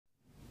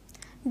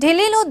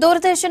ఢిల్లీలో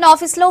దూరదర్శన్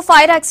ఆఫీసులో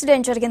fire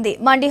accident జరిగింది.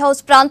 మండి హౌస్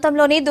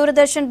ప్రాంతంలోని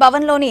దూరదర్శన్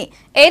భవన్లోని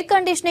ఎయిర్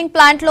కండిషనింగ్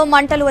ప్లాంట్లో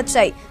మంటలు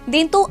వచ్చాయి.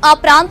 దీంతో ఆ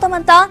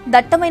ప్రాంతమంతా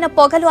దట్టమైన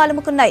పొగలు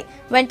అలుముకున్నాయి.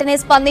 వెంటనే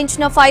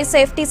స్పందించిన ఫైర్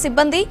సేఫ్టీ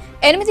సిబ్బంది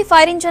 8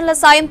 ఫైర్ ఇంజన్ల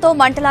సాయంతో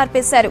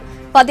మంటలార్పేశారు.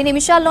 10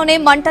 నిమిషాల్లోనే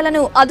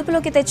మంటలను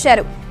అదుపులోకి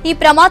తెచ్చారు. ఈ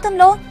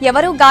ప్రమాదంలో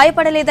ఎవరూ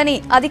గాయపడలేదని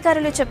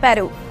అధికారులు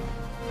చెప్పారు.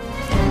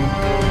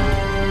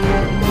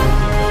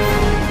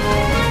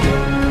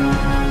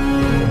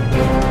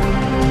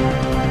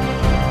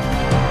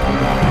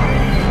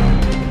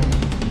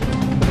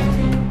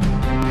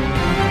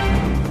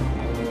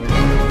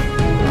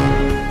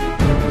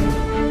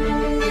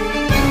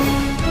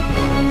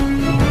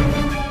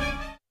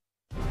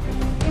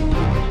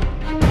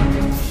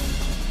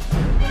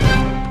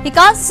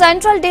 ఇక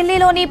సెంట్రల్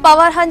ఢిల్లీలోని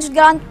పవర్ హంజ్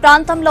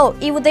ప్రాంతంలో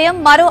ఈ ఉదయం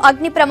మరో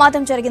అగ్ని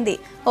ప్రమాదం జరిగింది.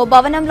 ఓ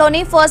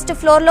భవనంలోని ఫస్ట్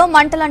ఫ్లోర్ లో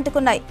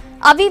మంటలంటుకున్నాయి.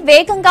 అవి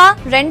వేగంగా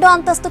 2వ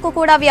అంతస్తుకు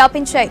కూడా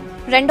వ్యాపించాయి.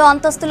 2వ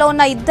అంతస్తులో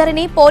ఉన్న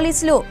ఇద్దరిని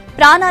పోలీసులు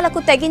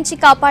ప్రాణాలకు తెగించి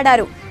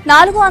కాపాడారు.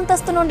 4వ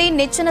అంతస్తు నుండి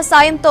నిచ్చెన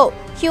సాయంతో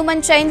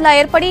హ్యూమన్ చైన్ లా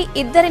ఏర్పడి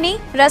ఇద్దరిని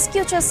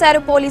రెస్క్యూ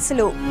చేశారు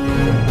పోలీసులు.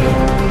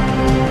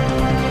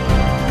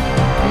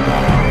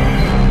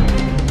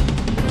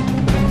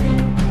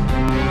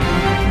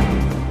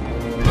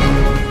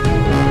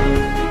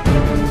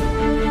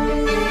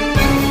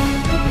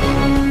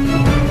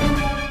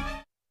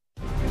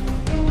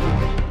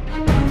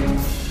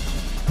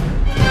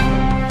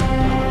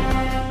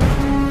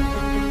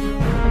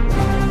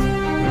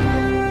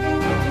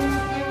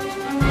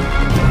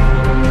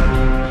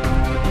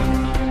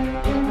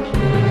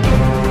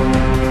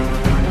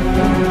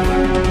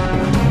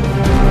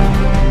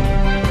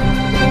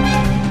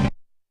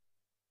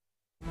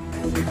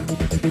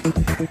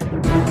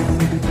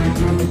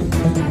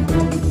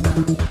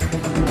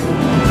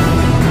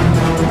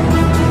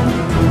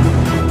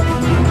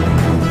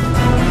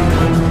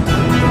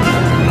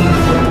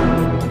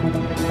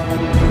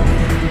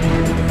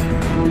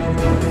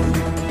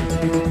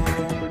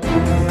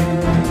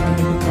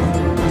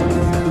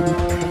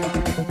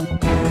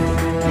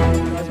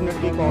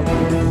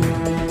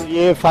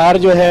 ये फायर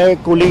जो है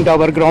कूलिंग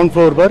टावर ग्राउंड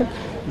फ्लोर पर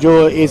जो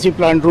एसी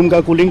प्लांट रूम का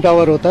कूलिंग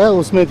टावर होता है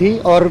उसमें थी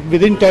और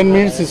विदिन 10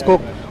 मिनट्स इसको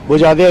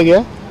बुझा दिया गया।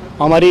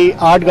 हमारी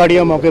 8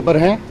 गाड़ियां मौके पर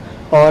हैं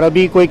और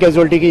अभी कोई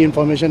कैजुअल्टी की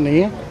इंफॉर्मेशन नहीं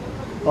है।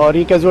 और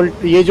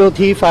ये जो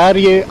थी फायर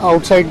ये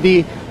आउटसाइड दी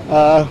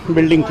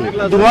बिल्डिंग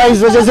थी। धुआं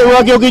इस वजह से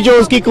हुआ क्योंकि जो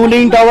उसकी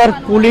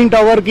कूलिंग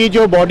टावर की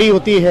जो बॉडी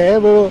होती है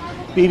वो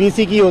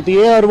पीवीसी की होती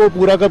है और वो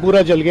पूरा का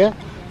पूरा जल गया।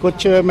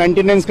 कुछ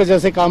मेंटेनेंस का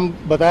जैसे काम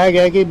बताया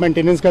गया है कि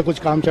मेंटेनेंस का कुछ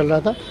काम चल रहा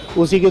था,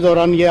 उसी के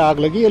दौरान ये आग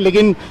लगी।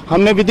 लेकिन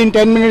हमने विदिन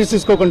 10 मिनट्स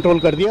इसको कंट्रोल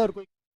कर दिया और कोई